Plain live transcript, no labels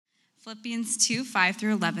Philippians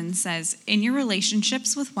 2:5-11 says, "In your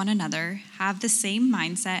relationships with one another, have the same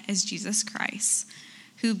mindset as Jesus Christ,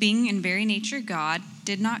 who being in very nature God,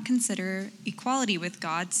 did not consider equality with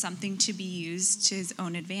God something to be used to his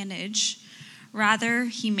own advantage. Rather,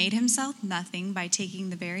 he made himself nothing by taking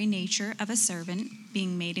the very nature of a servant,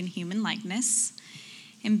 being made in human likeness.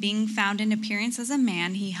 And being found in appearance as a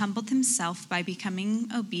man, he humbled himself by becoming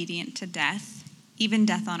obedient to death, even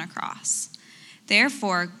death on a cross.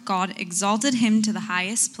 Therefore, God exalted him to the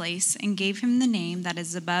highest place and gave him the name that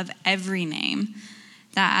is above every name,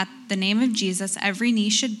 that at the name of Jesus every knee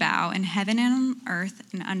should bow in heaven and on earth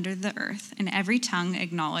and under the earth, and every tongue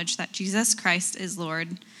acknowledge that Jesus Christ is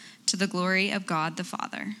Lord, to the glory of God the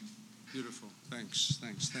Father." Beautiful. Thanks.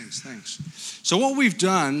 So what we've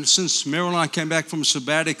done since Meryl and I came back from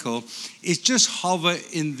sabbatical is just hover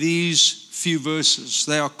in these few verses.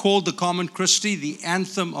 They are called the Common Christi, the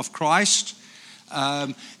anthem of Christ.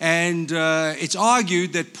 It's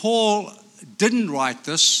argued that Paul didn't write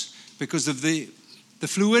this because of the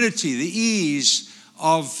fluidity, the ease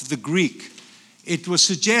of the Greek. It was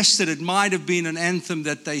suggested it might have been an anthem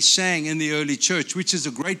that they sang in the early church, which is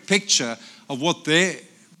a great picture of what their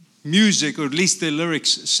music, or at least their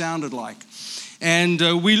lyrics, sounded like. And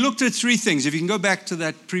we looked at three things. If you can go back to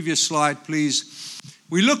that previous slide, please.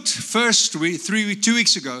 We looked first, 2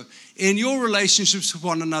 weeks ago, in your relationships with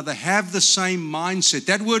one another, have the same mindset.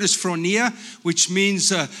 That word is phronia, which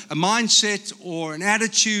means a mindset or an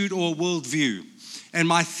attitude or worldview. And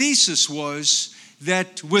my thesis was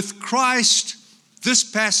that with Christ, this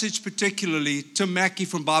passage particularly, Tim Mackey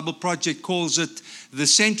from Bible Project calls it the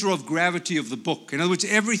center of gravity of the book. In other words,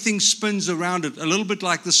 everything spins around it, a little bit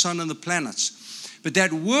like the sun and the planets. But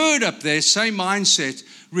that word up there, same mindset,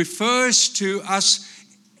 refers to us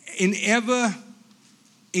in ever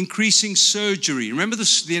increasing surgery. Remember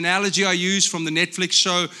the analogy I used from the Netflix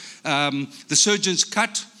show, The Surgeon's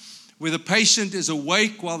Cut, where the patient is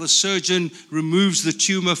awake while the surgeon removes the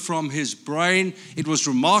tumor from his brain. It was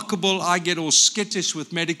remarkable. I get all skittish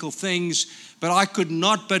with medical things, but I could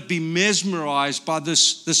not but be mesmerized by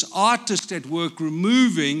this artist at work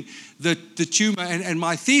removing the tumor. And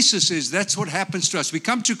my thesis is that's what happens to us. We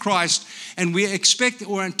come to Christ and we expect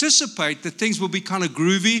or anticipate that things will be kind of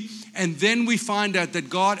groovy, and then we find out that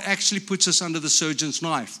God actually puts us under the surgeon's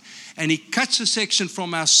knife. And he cuts a section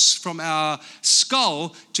from our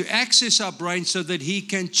skull to access our brain so that he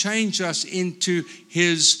can change us into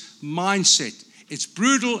his mindset. It's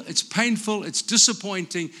brutal, it's painful, it's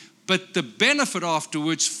disappointing, but the benefit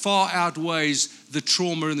afterwards far outweighs the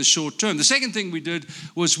trauma in the short term. The second thing we did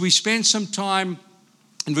was we spent some time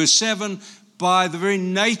in verse 7, by the very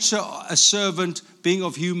nature a servant being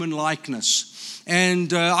of human likeness.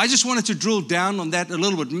 And I just wanted to drill down on that a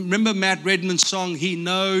little bit. Remember Matt Redman's song, He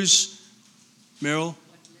Knows, Meryl?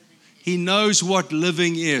 He knows what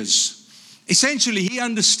living is. Essentially, he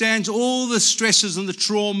understands all the stresses and the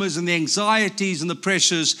traumas and the anxieties and the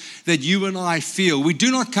pressures that you and I feel. We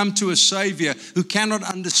do not come to a Savior who cannot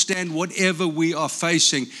understand whatever we are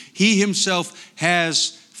facing. He himself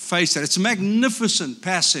has faced that. It's a magnificent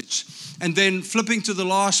passage. And then flipping to the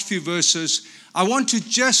last few verses, I want to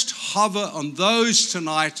just hover on those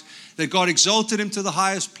tonight that God exalted him to the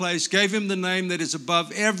highest place, gave him the name that is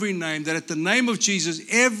above every name, that at the name of Jesus,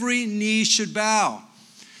 every knee should bow.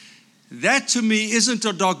 That to me isn't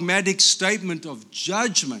a dogmatic statement of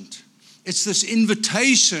judgment. It's this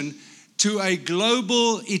invitation to a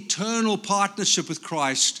global, eternal partnership with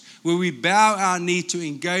Christ where we bow our knee to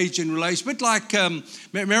engage in relations. But like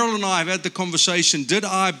Meryl and I have had the conversation, did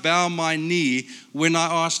I bow my knee when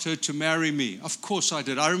I asked her to marry me? Of course I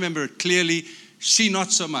did. I remember it clearly. She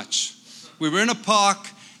not so much. We were in a park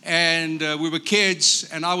and we were kids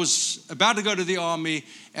and I was about to go to the army,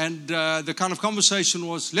 and the kind of conversation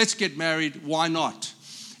was, let's get married, why not?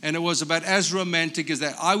 And it was about as romantic as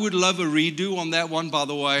that. I would love a redo on that one, by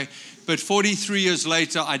the way, but 43 years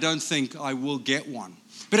later, I don't think I will get one.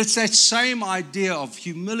 But it's that same idea of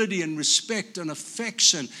humility and respect and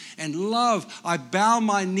affection and love. I bow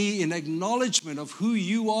my knee in acknowledgement of who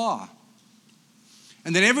you are.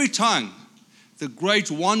 And then every tongue, the great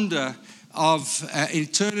wonder of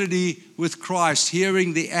eternity with Christ,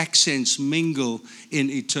 hearing the accents mingle in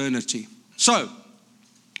eternity. So,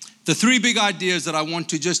 the three big ideas that I want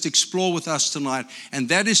to just explore with us tonight, and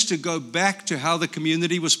that is to go back to how the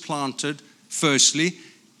community was planted. Firstly,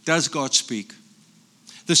 does God speak?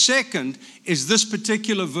 The second is this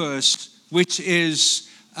particular verse, which is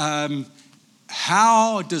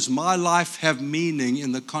how does my life have meaning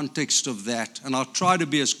in the context of that? And I'll try to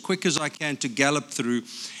be as quick as I can to gallop through.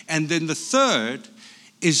 And then the third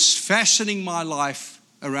is fashioning my life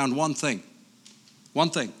around one thing. One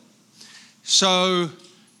thing. So,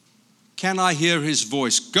 can I hear his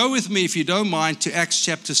voice? Go with me, if you don't mind, to Acts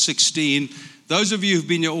chapter 16. Those of you who've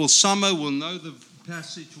been here all summer will know the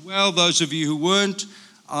passage well. Those of you who weren't,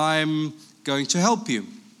 I'm going to help you.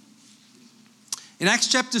 In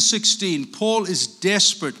Acts chapter 16, Paul is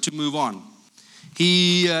desperate to move on.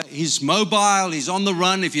 He's mobile, he's on the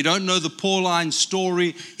run. If you don't know the Pauline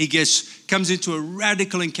story, he comes into a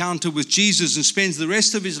radical encounter with Jesus and spends the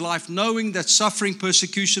rest of his life knowing that suffering,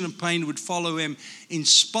 persecution, and pain would follow him. In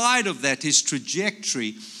spite of that, his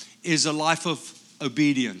trajectory is a life of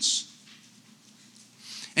obedience.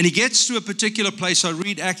 And he gets to a particular place. I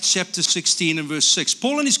read Acts chapter 16 and verse 6.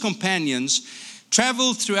 Paul and his companions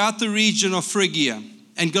traveled throughout the region of Phrygia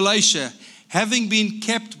and Galatia, having been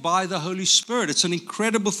kept by the Holy Spirit. It's an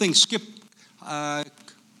incredible thing. Skip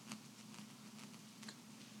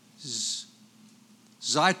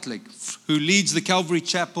Zeitlich, who leads the Calvary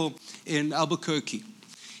Chapel in Albuquerque.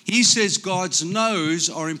 He says God's no's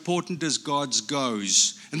are important as God's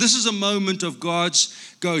goes. And this is a moment of God's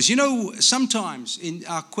goes. You know, sometimes in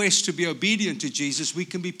our quest to be obedient to Jesus, we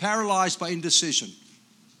can be paralyzed by indecision.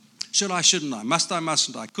 Should I, shouldn't I? Must I,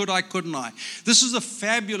 mustn't I? Could I, couldn't I? This is a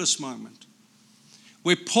fabulous moment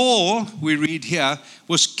where Paul, we read here,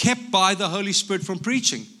 was kept by the Holy Spirit from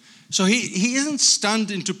preaching. So he isn't stunned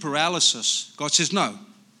into paralysis. God says, no.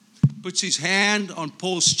 Puts his hand on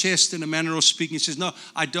Paul's chest in a manner of speaking. He says, no,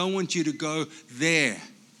 I don't want you to go there.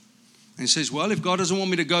 And he says, well, if God doesn't want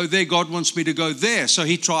me to go there, God wants me to go there. So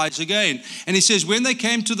he tries again. And he says, when they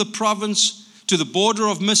came to the province, to the border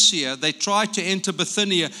of Mysia, they tried to enter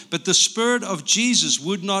Bithynia, but the Spirit of Jesus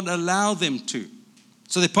would not allow them to.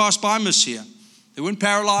 So they passed by Mysia. They weren't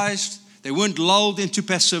paralyzed. They weren't lulled into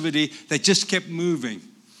passivity. They just kept moving.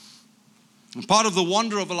 And part of the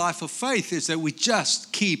wonder of a life of faith is that we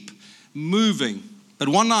just keep moving. But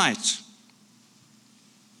one night,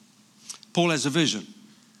 Paul has a vision.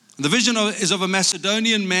 And the vision is of a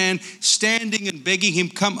Macedonian man standing and begging him,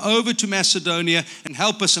 come over to Macedonia and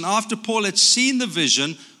help us. And after Paul had seen the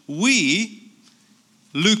vision,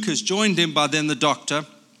 Luke has joined him by then, the doctor,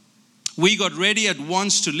 we got ready at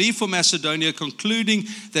once to leave for Macedonia, concluding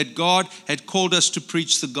that God had called us to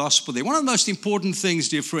preach the gospel there. One of the most important things,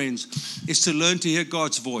 dear friends, is to learn to hear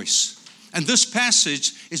God's voice. And this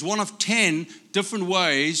passage is one of 10 different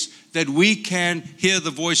ways that we can hear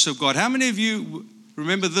the voice of God. How many of you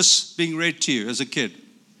remember this being read to you as a kid?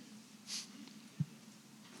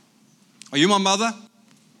 Are you my mother?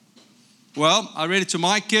 Well, I read it to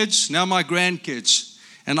my kids, now my grandkids.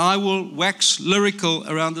 And I will wax lyrical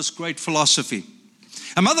around this great philosophy.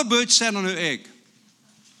 A mother bird sat on her egg.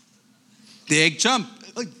 The egg jumped.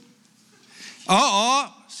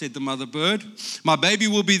 Said the mother bird. My baby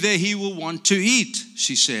will be there. He will want to eat,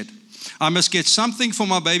 she said. I must get something for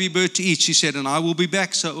my baby bird to eat, she said, and I will be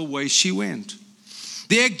back. So away she went.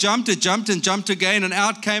 The egg jumped, it jumped and jumped again, and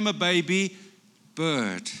out came a baby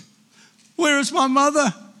bird. Where is my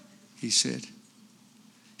mother? He said.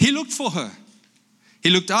 He looked for her. He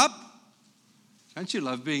looked up. Don't you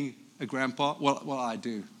love being a grandpa? Well, I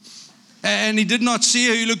do. And he did not see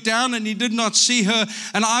her. He looked down and he did not see her.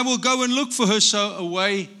 And I will go and look for her. So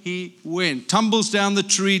away he went. Tumbles down the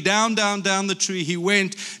tree. Down, down, down the tree he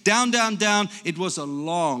went. Down, down, down. It was a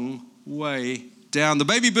long way down. The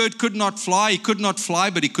baby bird could not fly. He could not fly,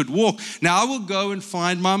 but he could walk. Now I will go and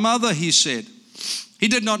find my mother, he said. He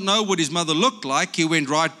did not know what his mother looked like. He went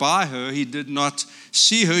right by her. He did not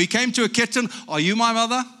see her. He came to a kitten. Are you my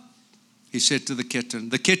mother? He said to the kitten.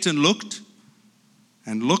 The kitten looked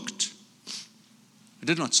and looked. It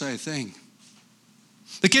did not say a thing.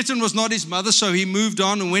 The kitten was not his mother, so he moved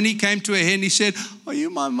on. And when he came to a hen, he said, are you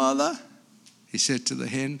my mother? He said to the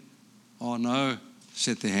hen, oh no,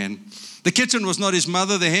 said the hen. The kitten was not his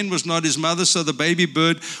mother. The hen was not his mother, so the baby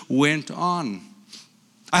bird went on.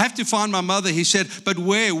 I have to find my mother, he said, but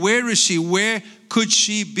where? Where is she? Where could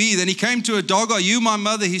she be? Then he came to a dog. Are you my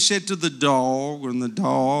mother? He said to the dog, and the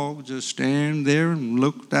dog just stand there and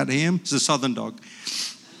looked at him. It's a southern dog.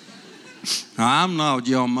 I'm not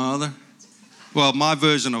your mother. Well, my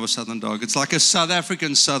version of a southern dog. It's like a South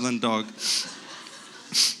African southern dog.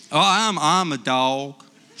 Oh, I'm a dog,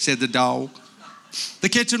 said the dog. The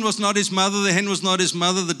kitten was not his mother, the hen was not his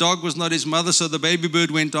mother, the dog was not his mother, so the baby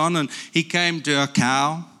bird went on and he came to a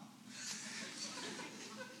cow.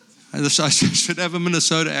 I should have a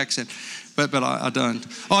Minnesota accent, but I don't.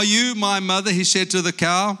 Are you my mother? He said to the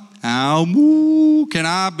cow. Ow, moo, can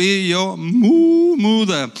I be your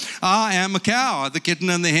mother? I am a cow. The kitten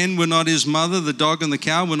and the hen were not his mother, the dog and the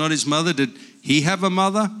cow were not his mother. Did he have a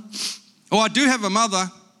mother? Oh, I do have a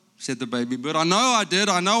mother, said the baby bird. I know I did.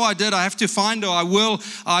 I have to find her. I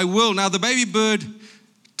will. Now the baby bird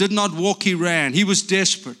did not walk, he ran. He was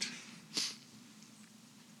desperate.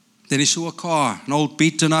 Then he saw a car, an old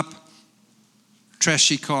beaten up,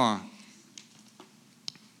 trashy car.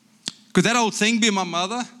 Could that old thing be my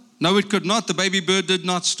mother? No, it could not. The baby bird did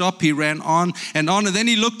not stop. He ran on and on. And then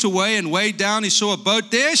he looked away, and way down he saw a boat.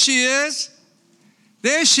 There she is.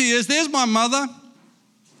 There she is. There's my mother.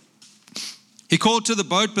 He called to the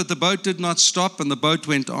boat, but the boat did not stop, and the boat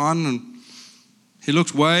went on. And he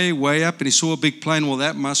looked way, way up, and he saw a big plane. Well,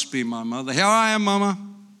 that must be my mother. Here I am, Mama.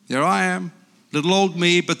 Here I am. Little old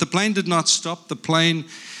me. But the plane did not stop. The plane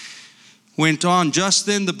went on. Just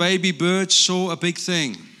then the baby bird saw a big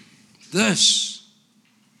thing. This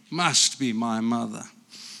must be my mother.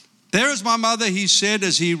 There is my mother, he said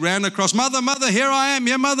as he ran across. Mother, mother, here I am,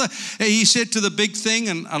 yeah, mother. He said to the big thing,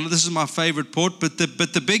 and this is my favorite part, but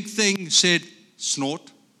the big thing said,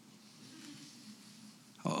 snort.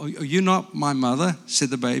 Oh, are you not my mother? Said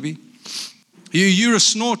the baby. You're a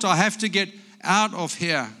snort. I have to get out of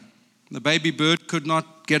here. The baby bird could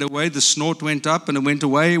not get away. The snort went up, and it went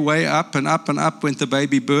away, way up and up went the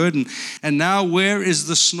baby bird. And now where is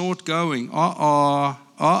the snort going? What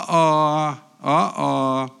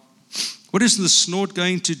is the snort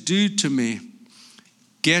going to do to me?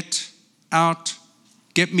 Get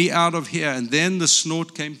me out of here. And then the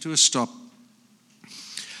snort came to a stop.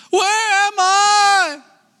 Where am I?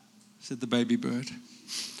 Said the baby bird.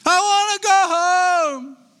 I want to go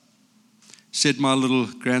home, said my little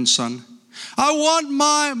grandson. I want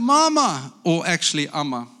my mama, or actually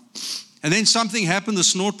Amma. And then something happened. The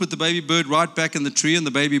snort put the baby bird right back in the tree, and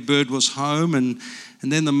the baby bird was home. And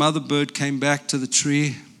then the mother bird came back to the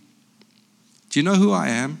tree. Do you know who I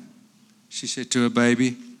am? She said to her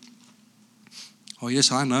baby. Oh,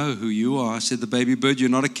 yes, I know who you are, said the baby bird. You're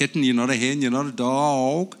not a kitten, you're not a hen, you're not a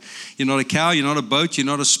dog, you're not a cow, you're not a boat, you're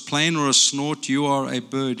not a plane or a snort, you are a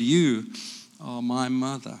bird. You are my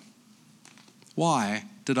mother. Why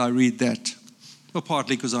did I read that? Well,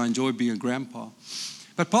 partly because I enjoy being a grandpa,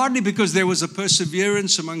 but partly because there was a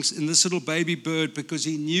perseverance in this little baby bird, because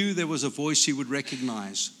he knew there was a voice he would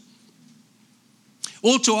recognize.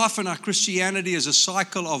 All too often, our Christianity is a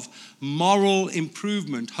cycle of moral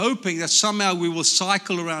improvement, hoping that somehow we will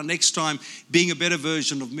cycle around next time being a better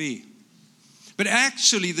version of me. But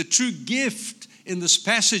actually, the true gift in this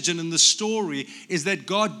passage and in this story is that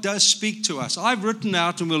God does speak to us. I've written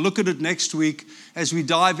out, and we'll look at it next week as we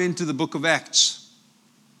dive into the book of Acts.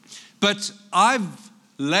 But I've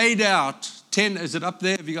laid out 10, is it up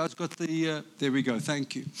there? Have you guys got the, there we go,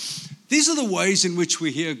 thank you. These are the ways in which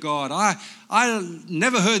we hear God. I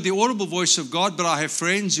never heard the audible voice of God, but I have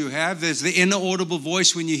friends who have. There's the inner audible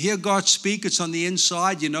voice. When you hear God speak, it's on the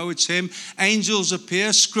inside. You know it's Him. Angels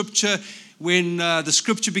appear. Scripture, when the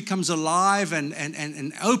Scripture becomes alive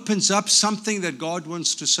and opens up something that God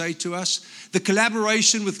wants to say to us. The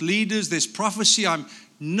collaboration with leaders. There's prophecy. I'm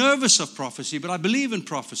nervous of prophecy, but I believe in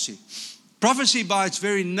prophecy. Prophecy by its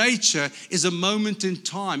very nature is a moment in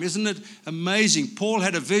time. Isn't it amazing? Paul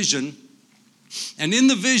had a vision, and in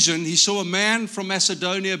the vision, he saw a man from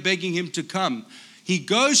Macedonia begging him to come. He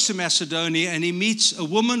goes to Macedonia, and he meets a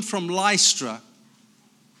woman from Lystra.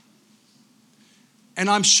 And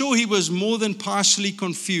I'm sure he was more than partially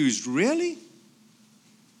confused. Really?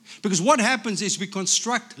 Because what happens is we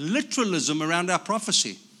construct literalism around our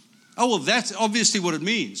prophecy. Oh, well, that's obviously what it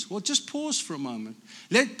means. Well, just pause for a moment.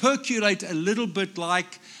 Let it percolate a little bit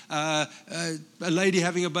like a lady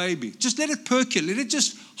having a baby. Just let it percolate. Let it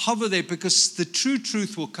just hover there, because the true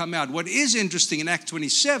truth will come out. What is interesting in Act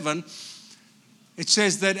 27, it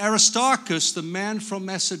says that Aristarchus, the man from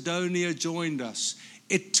Macedonia, joined us.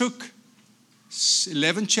 It took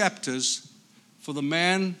 11 chapters for the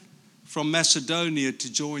man from Macedonia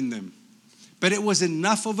to join them. But it was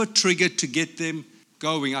enough of a trigger to get them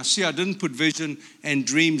going. I see I didn't put vision and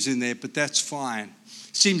dreams in there, but that's fine.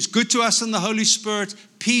 Seems good to us in the Holy Spirit,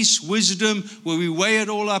 peace, wisdom, where we weigh it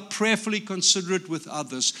all up, prayerfully consider it with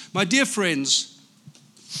others. My dear friends,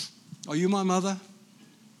 are you my mother?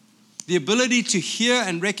 The ability to hear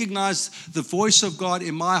and recognize the voice of God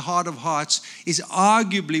in my heart of hearts is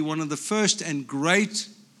arguably one of the first and great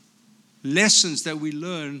lessons that we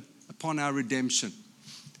learn upon our redemption.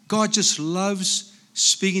 God just loves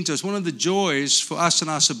speaking to us. One of the joys for us in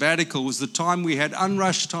our sabbatical was the time we had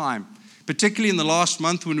unrushed time, particularly in the last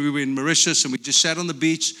month when we were in Mauritius, and we just sat on the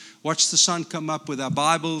beach, watched the sun come up with our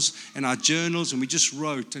Bibles and our journals, and we just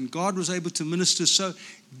wrote. And God was able to minister so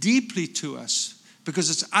deeply to us, because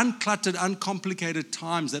it's uncluttered, uncomplicated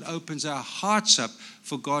times that opens our hearts up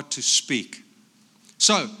for God to speak.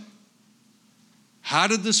 So, how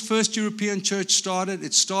did this first European church start?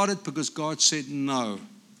 It started because God said no.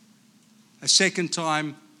 A second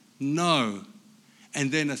time, no.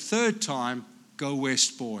 And then a third time, go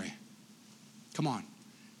west, boy. Come on.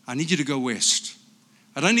 I need you to go west.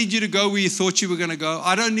 I don't need you to go where you thought you were going to go.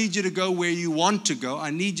 I don't need you to go where you want to go.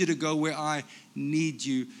 I need you to go where I need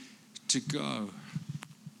you to go.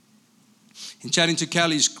 In chatting to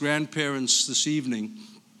Callie's grandparents this evening,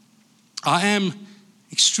 I am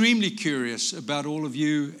extremely curious about all of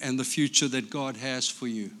you and the future that God has for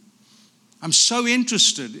you. I'm so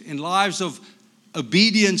interested in lives of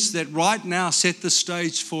obedience that right now set the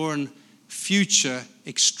stage for a future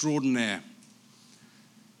extraordinaire.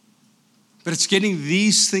 But it's getting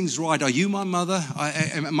these things right. Are you my mother?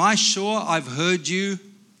 Am I sure I've heard you?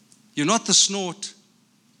 You're not the snort.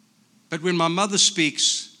 But when my mother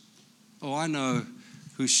speaks, oh, I know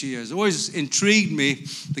who she is. It always intrigued me.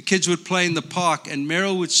 The kids would play in the park and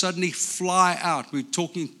Meryl would suddenly fly out. We'd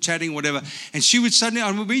talking, chatting, whatever. And she would suddenly,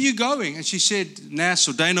 where are you going? And she said, Nas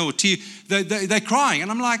or Dana or T, they're crying.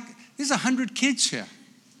 And I'm like, there's 100 kids here.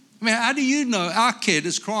 I mean, how do you know our kid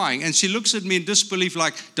is crying? And she looks at me in disbelief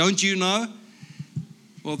like, don't you know?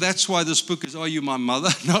 Well, that's why this book is Are You My Mother?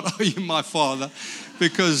 Not Are You My Father?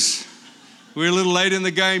 Because we're a little late in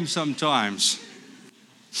the game sometimes.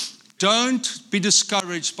 Don't be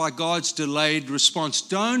discouraged by God's delayed response.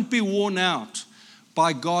 Don't be worn out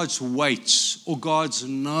by God's waits or God's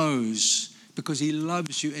no's, because He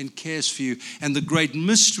loves you and cares for you. And the great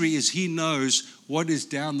mystery is He knows what is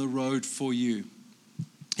down the road for you.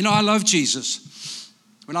 You know, I love Jesus.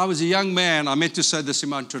 When I was a young man, I meant to say this in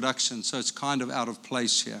my introduction, so it's kind of out of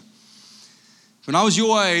place here. When I was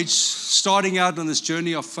your age, starting out on this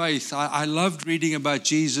journey of faith, I loved reading about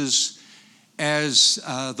Jesus as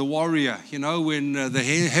the warrior. You know, when the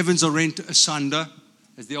heavens are rent asunder,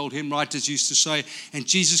 as the old hymn writers used to say, and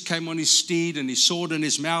Jesus came on his steed and his sword in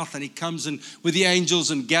his mouth, and he comes in with the angels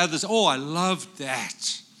and gathers. Oh, I loved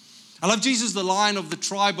that. I love Jesus, the Lion of the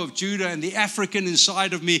tribe of Judah, and the African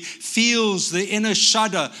inside of me feels the inner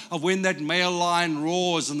shudder of when that male lion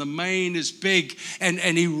roars and the mane is big and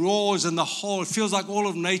he roars and it feels like all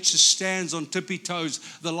of nature stands on tippy toes.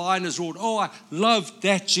 The lion is roared. Oh, I loved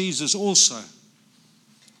that Jesus also.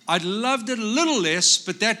 I loved it a little less,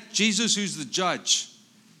 but that Jesus who's the judge.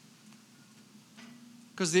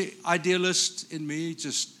 Because the idealist in me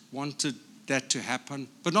just wanted that to happen,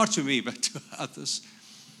 but not to me, but to others.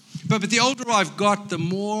 But the older I've got, the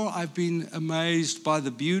more I've been amazed by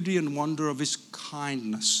the beauty and wonder of His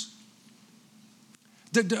kindness.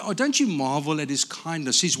 Don't you marvel at His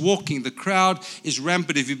kindness? He's walking. The crowd is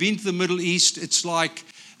rampant. If you've been to the Middle East, it's like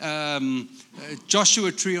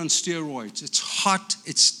Joshua Tree on steroids. It's hot,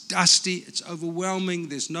 it's dusty, it's overwhelming.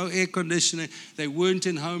 There's no air conditioning. They weren't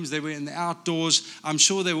in homes, they were in the outdoors. I'm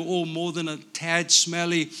sure they were all more than a tad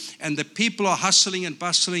smelly. And the people are hustling and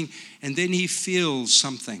bustling. And then He feels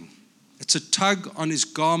something. It's a tug on His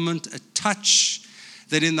garment, a touch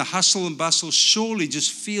that in the hustle and bustle surely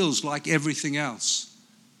just feels like everything else.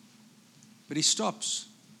 But He stops.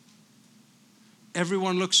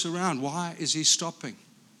 Everyone looks around. Why is He stopping?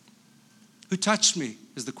 Who touched me?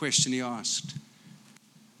 Is the question He asked.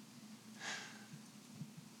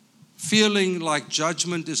 Feeling like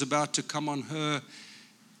judgment is about to come on her,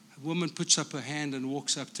 a woman puts up her hand and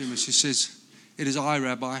walks up to Him and she says, "It is I,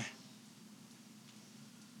 Rabbi."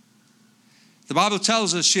 The Bible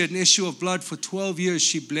tells us she had an issue of blood. For 12 years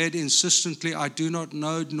she bled insistently. I do not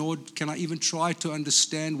know, nor can I even try to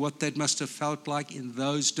understand what that must have felt like in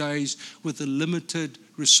those days with the limited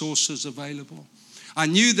resources available. I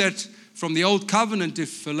knew that from the old covenant,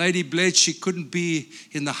 if a lady bled, she couldn't be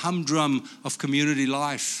in the humdrum of community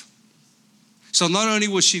life. So not only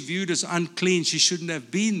was she viewed as unclean, she shouldn't have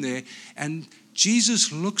been there. And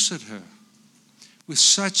Jesus looks at her with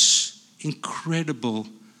such incredible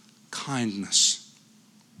kindness.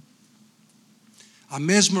 I'm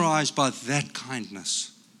mesmerized by that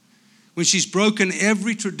kindness. When she's broken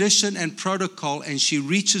every tradition and protocol and she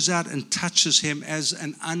reaches out and touches Him as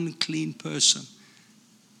an unclean person.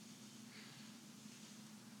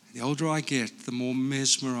 The older I get, the more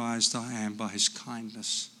mesmerized I am by His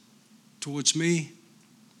kindness towards me,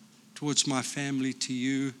 towards my family, to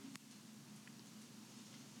you.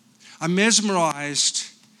 I'm mesmerized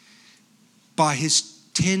by His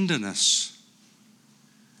tenderness.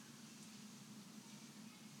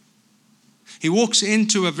 He walks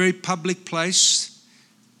into a very public place.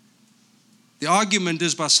 The argument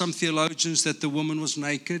is by some theologians that the woman was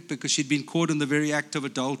naked because she'd been caught in the very act of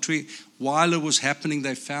adultery. While it was happening,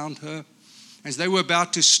 they found her. As they were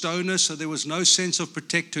about to stone her, so there was no sense of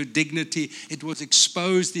protect her dignity. It was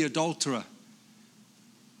exposed the adulterer.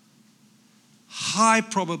 High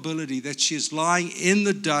probability that she is lying in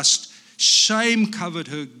the dust, Shame covered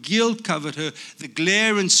her, guilt covered her, the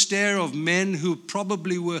glare and stare of men who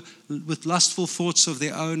probably were with lustful thoughts of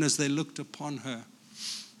their own as they looked upon her.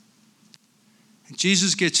 And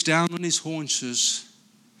Jesus gets down on his haunches,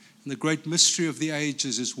 and the great mystery of the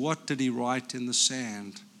ages is, what did he write in the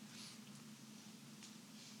sand?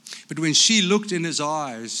 But when she looked in his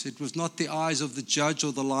eyes, it was not the eyes of the judge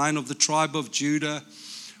or the Lion of the tribe of Judah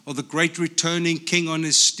or the great returning king on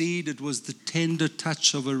his steed. It was the tender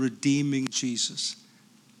touch of a redeeming Jesus.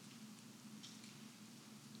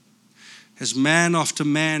 As man after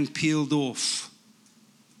man peeled off,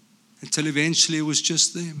 until eventually it was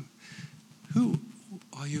just them. Who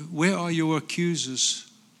are you? Where are your accusers?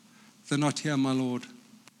 They're not here, my Lord.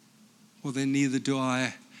 Well, then neither do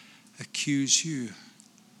I accuse you.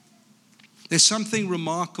 There's something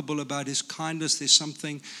remarkable about his kindness. There's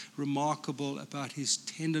something remarkable about his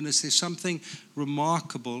tenderness. There's something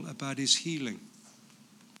remarkable about his healing.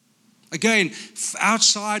 Again,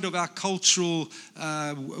 outside of our cultural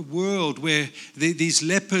world where these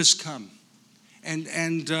lepers come.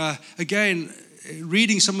 And again,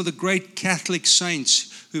 reading some of the great Catholic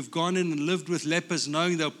saints who've gone in and lived with lepers,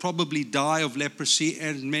 knowing they'll probably die of leprosy,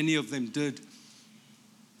 and many of them did.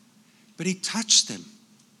 But he touched them.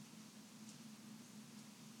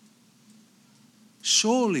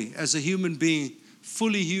 Surely, as a human being,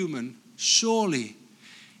 fully human, surely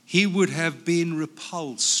he would have been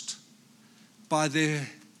repulsed by their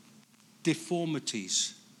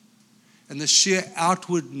deformities and the sheer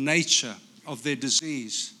outward nature of their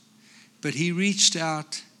disease. But he reached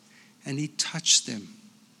out and he touched them.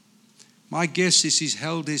 My guess is he's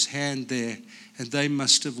held his hand there and they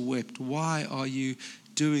must have wept. Why are you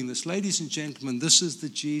doing this? Ladies and gentlemen, this is the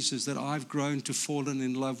Jesus that I've grown to fallen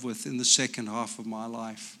in love with in the second half of my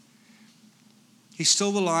life. He's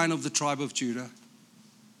still the Lion of the tribe of Judah.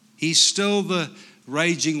 He's still the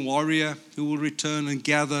raging warrior who will return and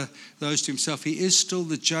gather those to himself. He is still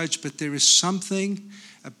the judge, but there is something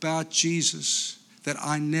about Jesus that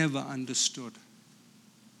I never understood.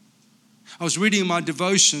 I was reading in my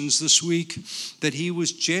devotions this week that he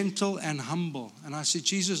was gentle and humble. And I said,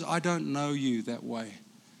 Jesus, I don't know you that way.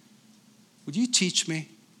 Would you teach me?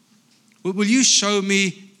 Will you show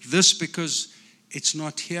me this, because it's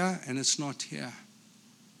not here and it's not here?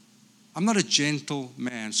 I'm not a gentle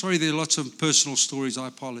man. Sorry, there are lots of personal stories. I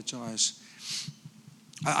apologize.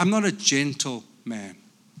 I'm not a gentle man.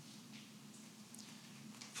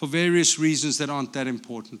 For various reasons that aren't that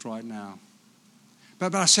important right now.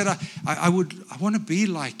 But I said, I want to be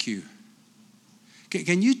like you.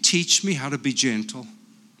 Can you teach me how to be gentle?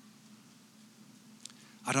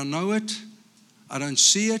 I don't know it. I don't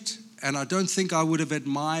see it. And I don't think I would have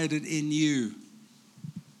admired it in you.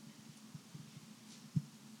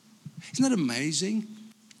 Isn't that amazing?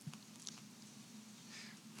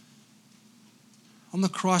 On the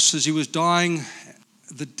cross, as he was dying,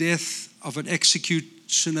 the death of an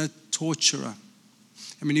executioner, torturer.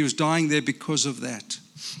 I mean, he was dying there because of that.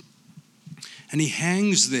 And he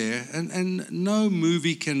hangs there, and no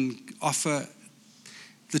movie can offer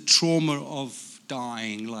the trauma of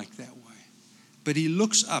dying like that way. But he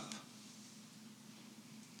looks up,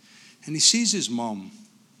 and he sees his mom.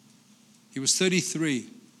 He was 33.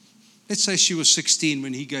 Let's say she was 16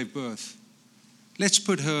 when he gave birth. Let's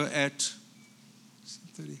put her at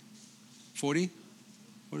 30, 40?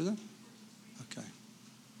 What is that? Okay.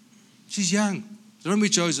 She's young. Don't know who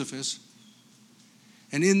Joseph is.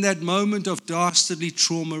 And in that moment of dastardly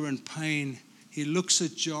trauma and pain, he looks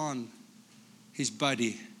at John, his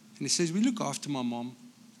buddy, and he says, will you look after my mom?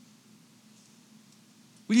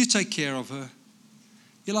 Will you take care of her?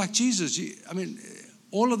 You're like, Jesus,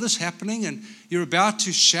 all of this happening, and you're about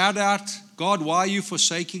to shout out, God, why are you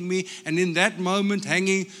forsaking me? And in that moment,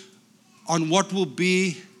 hanging on what will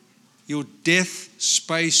be your death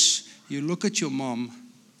space, you look at your mom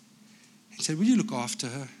and say, will you look after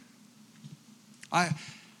her? I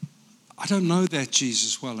don't know that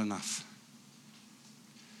Jesus well enough.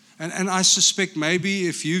 And I suspect maybe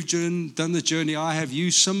if you've done the journey I have,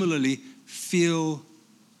 you similarly feel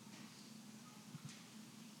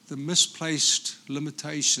the misplaced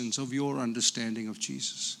limitations of your understanding of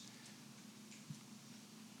Jesus.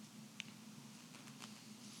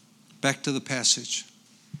 Back to the passage.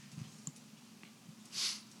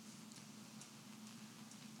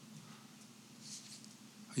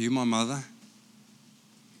 Are you my mother?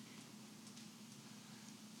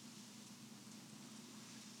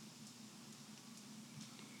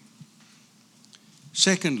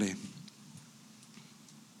 Secondly,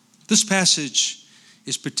 this passage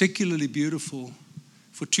is particularly beautiful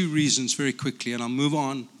for two reasons very quickly, and I'll move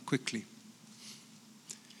on quickly.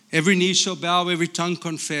 Every knee shall bow, every tongue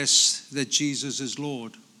confess that Jesus is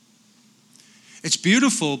Lord. It's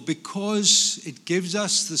beautiful because it gives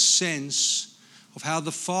us the sense of how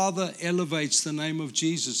the Father elevates the name of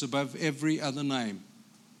Jesus above every other name.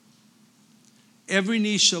 Every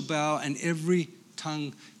knee shall bow and every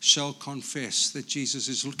tongue shall confess that Jesus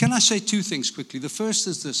is Lord. Can I say two things quickly? The first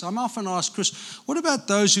is this. I'm often asked, Chris, what about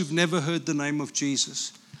those who've never heard the name of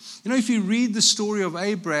Jesus? You know, if you read the story of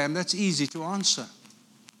Abraham, that's easy to answer.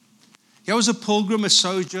 He was a pilgrim, a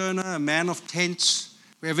sojourner, a man of tents.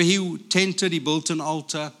 Wherever he tented, he built an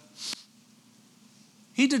altar.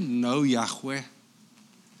 He didn't know Yahweh.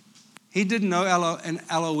 He didn't know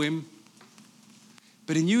Elohim.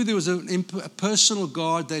 But he knew there was a personal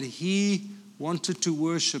God that he wanted to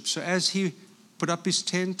worship. So as he put up his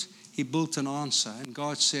tent, he built an answer. And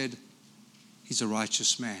God said, he's a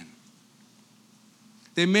righteous man.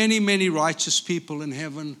 There are many, many righteous people in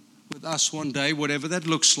heaven with us one day, whatever that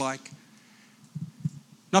looks like.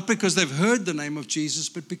 Not because they've heard the name of Jesus,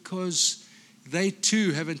 but because they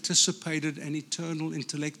too have anticipated an eternal,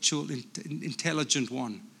 intellectual, intelligent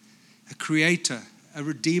one. A creator, a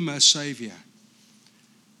redeemer, a savior.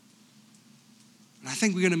 And I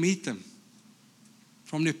think we're going to meet them.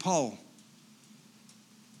 From Nepal,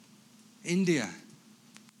 India,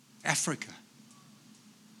 Africa.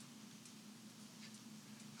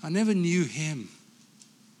 I never knew him.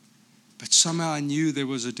 But somehow I knew there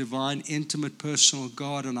was a divine, intimate, personal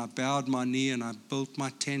God, and I bowed my knee and I built my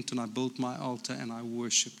tent and I built my altar and I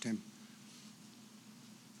worshipped him.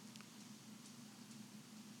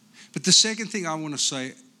 But the second thing I want to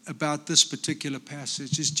say about this particular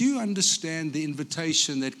passage is, do you understand the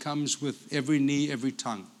invitation that comes with every knee, every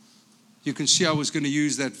tongue? You can see I was going to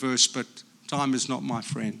use that verse, but time is not my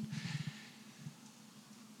friend.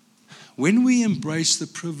 When we embrace the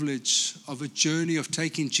privilege of a journey of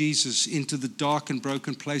taking Jesus into the dark and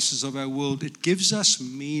broken places of our world, it gives us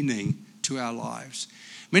meaning to our lives.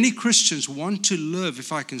 Many Christians want to live,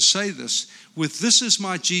 if I can say this, with "this is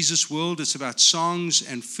my Jesus world." It's about songs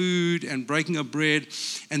and food and breaking of bread.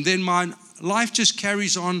 And then my life just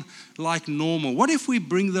carries on like normal. What if we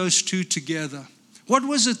bring those two together? What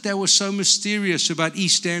was it that was so mysterious about E.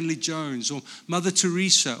 Stanley Jones or Mother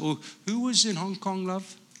Teresa, or who was in Hong Kong,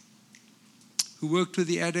 love? Who worked with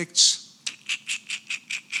the addicts?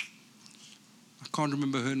 I can't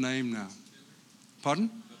remember her name now. Pardon?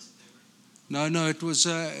 No, it was,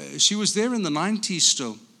 she was there in the 90s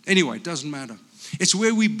still. Anyway, it doesn't matter. It's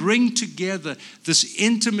where we bring together this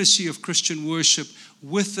intimacy of Christian worship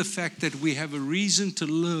with the fact that we have a reason to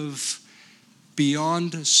live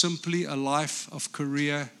beyond simply a life of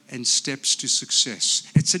career and steps to success.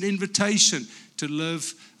 It's an invitation to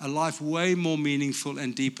live a life way more meaningful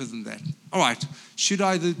and deeper than that. All right, should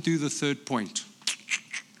I do the third point?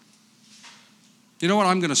 You know what?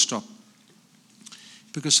 I'm going to stop.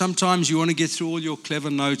 Because sometimes you want to get through all your clever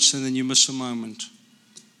notes and then you miss a moment.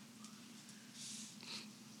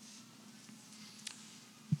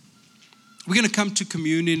 We're going to come to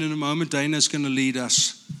communion in a moment. Dana's going to lead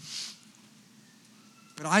us.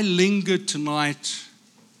 But I lingered tonight.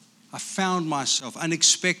 I found myself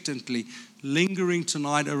unexpectedly lingering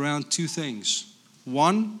tonight around two things.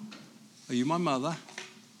 One, are you my mother?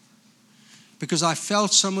 Because I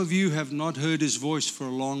felt some of you have not heard his voice for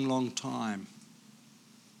a long, long time.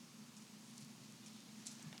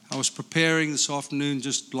 I was preparing this afternoon,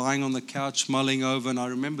 just lying on the couch, mulling over, and I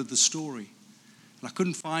remembered the story. And I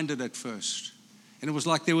couldn't find it at first. And it was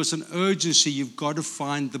like there was an urgency, you've got to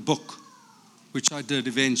find the book, which I did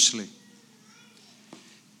eventually.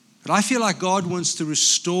 But I feel like God wants to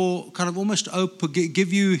restore, kind of almost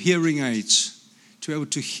give you hearing aids, to be able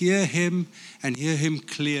to hear him and hear him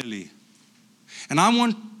clearly. And I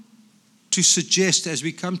want to suggest as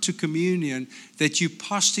we come to communion that you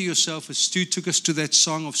posture yourself, as Stu took us to that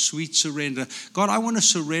song of sweet surrender. God, I want to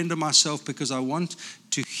surrender myself because I want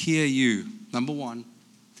to hear you, number one.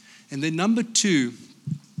 And then number two,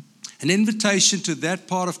 an invitation to that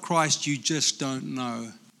part of Christ you just don't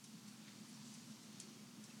know.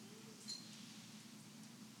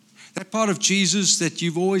 That part of Jesus that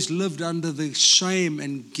you've always lived under the shame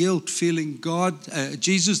and guilt, feeling God,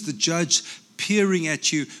 Jesus the judge, peering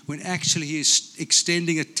at you when actually he is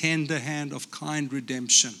extending a tender hand of kind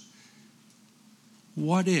redemption.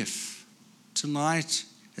 What if tonight,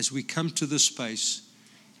 as we come to this space,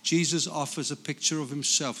 Jesus offers a picture of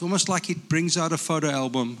himself, almost like he brings out a photo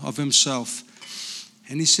album of himself.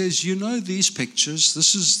 And he says, you know these pictures,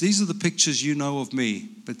 these are the pictures you know of me,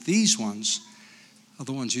 but these ones are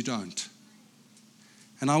the ones you don't.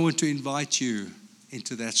 And I want to invite you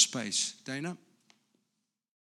into that space. Dana?